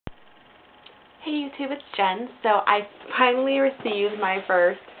Hey YouTube, it's Jen. So I finally received my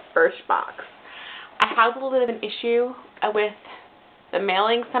first Birch box. I had a little bit of an issue with the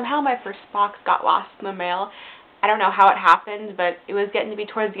mailing. Somehow my first box got lost in the mail. I don't know how it happened, but it was getting to be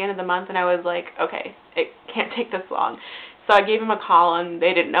towards the end of the month and I was like, okay, it can't take this long. So I gave them a call and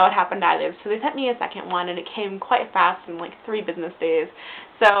they didn't know it happened either. So they sent me a second one and it came quite fast in like 3 business days.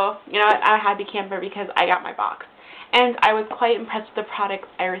 So, you know what, I'm a happy camper because I got my box. And I was quite impressed with the products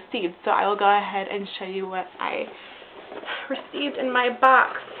I received, so I will go ahead and show you what I received in my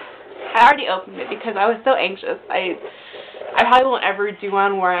box. I already opened it because I was so anxious. I probably won't ever do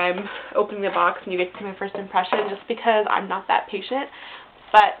one where I'm opening the box and you get to see my first impression just because I'm not that patient,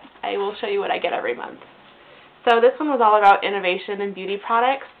 but I will show you what I get every month. So this one was all about innovation and beauty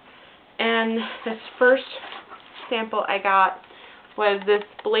products, and this first sample I got was this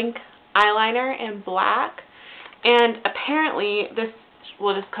Blink eyeliner in black. And apparently this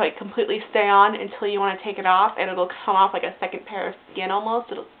will just like completely stay on until you want to take it off, and it'll come off like a second pair of skin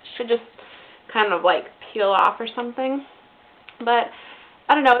almost. It should just kind of like peel off or something. But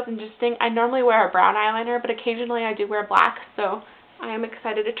I don't know, it's interesting. I normally wear a brown eyeliner, but occasionally I do wear black, so I am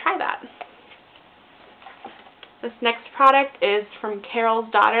excited to try that. This next product is from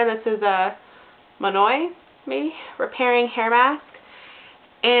Carol's daughter. This is a Monoi, maybe, repairing hair mask.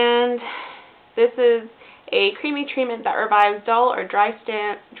 And this is a creamy treatment that revives dull or dry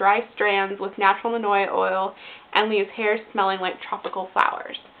strands with natural Monoi oil and leaves hair smelling like tropical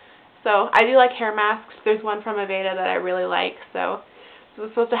flowers. So I do like hair masks. There's one from Aveda that I really like. So this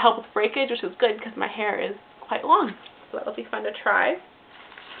is supposed to help with breakage, which is good because my hair is quite long. So that'll be fun to try.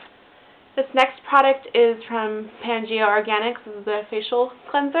 This next product is from Pangea Organics. This is a facial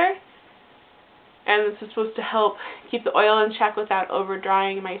cleanser. And this is supposed to help keep the oil in check without over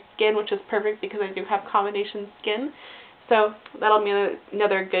drying my skin, which is perfect because I do have combination skin. So that'll be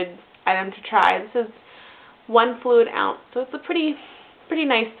another good item to try. This is 1 fluid ounce, so it's a pretty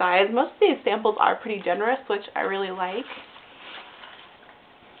nice size. Most of these samples are pretty generous, which I really like.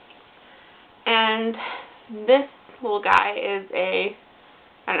 And this little guy is a,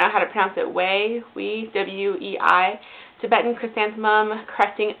 I don't know how to pronounce it, W-E-I, Tibetan chrysanthemum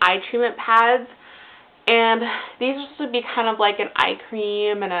correcting eye treatment pads. And these are supposed to be kind of like an eye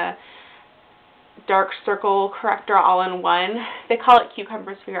cream and a dark circle corrector all in one. They call it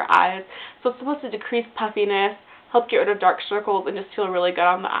cucumbers for your eyes. So it's supposed to decrease puffiness, help get rid of dark circles, and just feel really good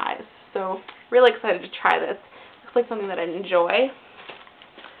on the eyes. So really excited to try this. Looks like something that I enjoy.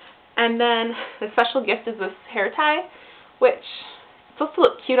 And then the special gift is this hair tie, which is supposed to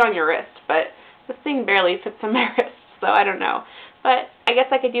look cute on your wrist, but this thing barely fits on my wrist, so I don't know. But I guess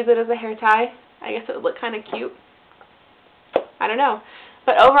I could use it as a hair tie. I guess it would look kind of cute. I don't know.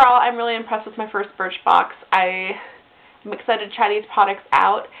 But overall, I'm really impressed with my first Birch box. I'm excited to try these products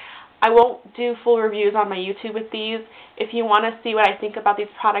out. I won't do full reviews on my YouTube with these. If you want to see what I think about these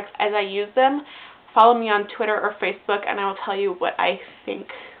products as I use them, follow me on Twitter or Facebook, and I will tell you what I think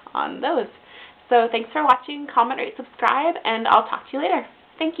on those. So thanks for watching. Comment, rate, subscribe, and I'll talk to you later.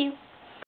 Thank you.